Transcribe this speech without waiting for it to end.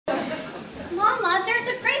But there's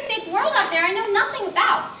a great big world out there I know nothing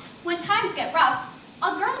about. When times get rough,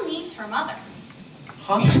 a girl needs her mother.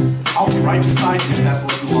 Huh? I'll be right beside you if that's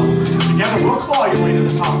what you want. Together we'll claw your way to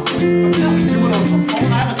the top. But tell me, do it over the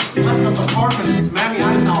phone. I haven't left this apartment since Mammy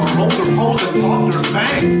Eisenhower rolled her hose and popped her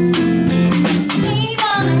bangs. Hey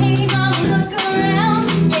mama, look around.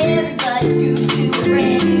 Everybody's grooved to a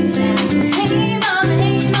brand new sound. Hey mama,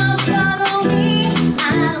 follow me. I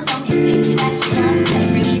know something pretty that you're gonna set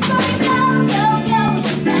free. So we go with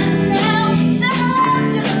your pants down. Say hello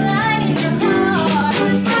to the light in your heart.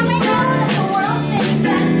 'Cause we know that the world's spinning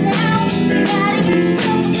fast now. You gotta get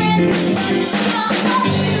yourself a brand new start. Come on, 1,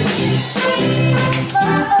 2, 3, oh,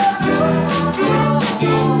 oh, oh, oh, oh, oh,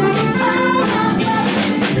 oh, 1,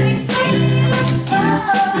 2, 3, oh, oh,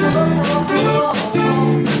 oh, oh, oh, oh.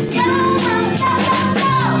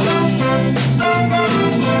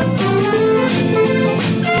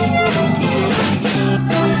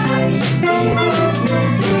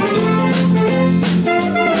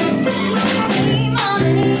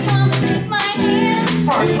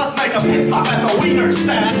 First, let's make a pit stop at the wiener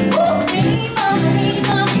stand. Hey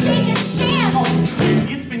mama, take a chance. Oh,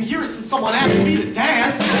 Tracy, it's been years since someone asked me to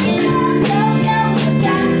dance. Go, with the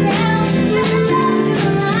pants down. Say hello to the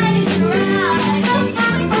light in your eyes. We know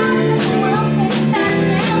that the world's spinning fast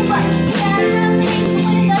now, but you gotta run the race to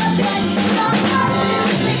win the fight. Come on,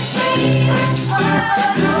 1, 2, 3, oh, oh,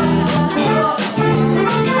 oh, oh, oh, oh,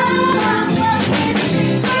 1,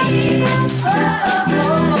 2, 3, oh, oh, oh,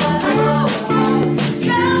 oh,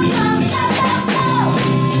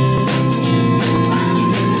 oh.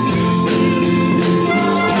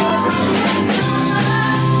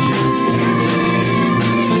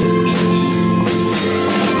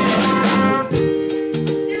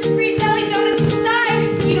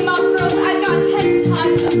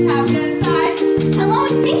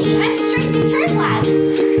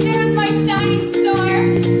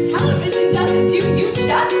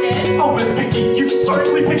 Oh, Miss Pinky, you've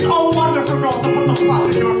certainly picked a wonderful girl to put the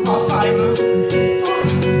plus in your plus sizes.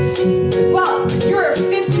 Well, you're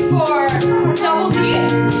 54 double D.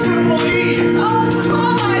 Triple E. Oh, come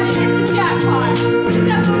on, I've hit the jackpot.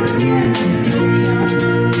 Step over here and let's do a deal.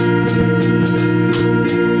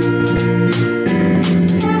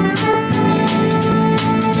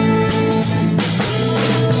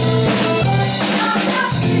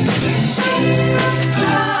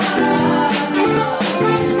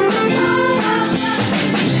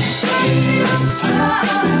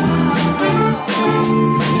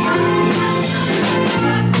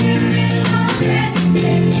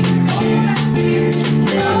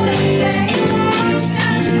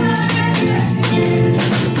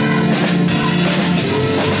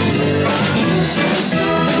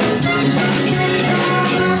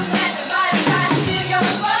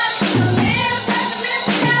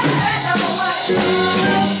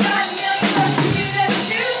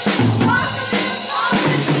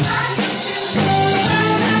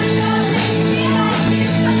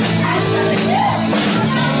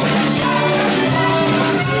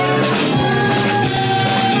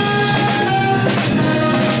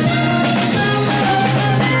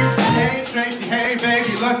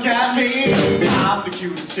 Look at me, I'm the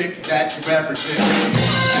cutest chick that you've ever seen.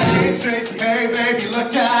 Hey Tracy, hey baby,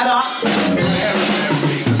 look at us. You've never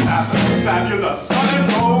seen the type of fabulous.